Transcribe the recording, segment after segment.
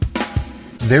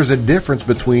There's a difference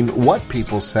between what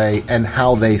people say and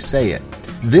how they say it.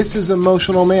 This is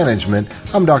Emotional Management.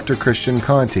 I'm Dr. Christian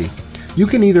Conti. You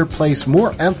can either place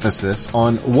more emphasis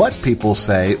on what people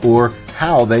say or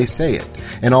how they say it.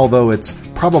 And although it's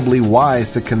probably wise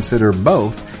to consider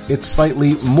both, it's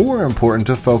slightly more important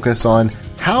to focus on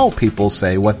how people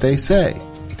say what they say.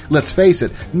 Let's face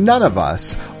it, none of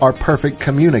us are perfect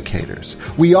communicators.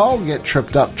 We all get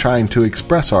tripped up trying to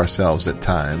express ourselves at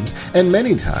times, and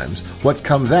many times what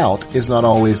comes out is not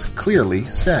always clearly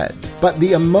said. But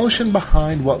the emotion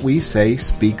behind what we say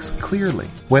speaks clearly.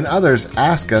 When others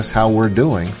ask us how we're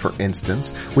doing, for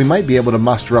instance, we might be able to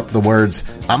muster up the words,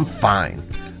 "I'm fine."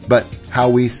 But how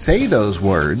we say those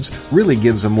words really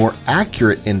gives a more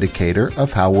accurate indicator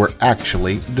of how we're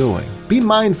actually doing. Be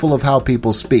mindful of how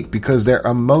people speak because their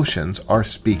emotions are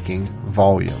speaking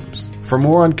volumes. For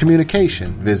more on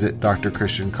communication, visit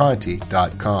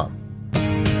drchristianconti.com.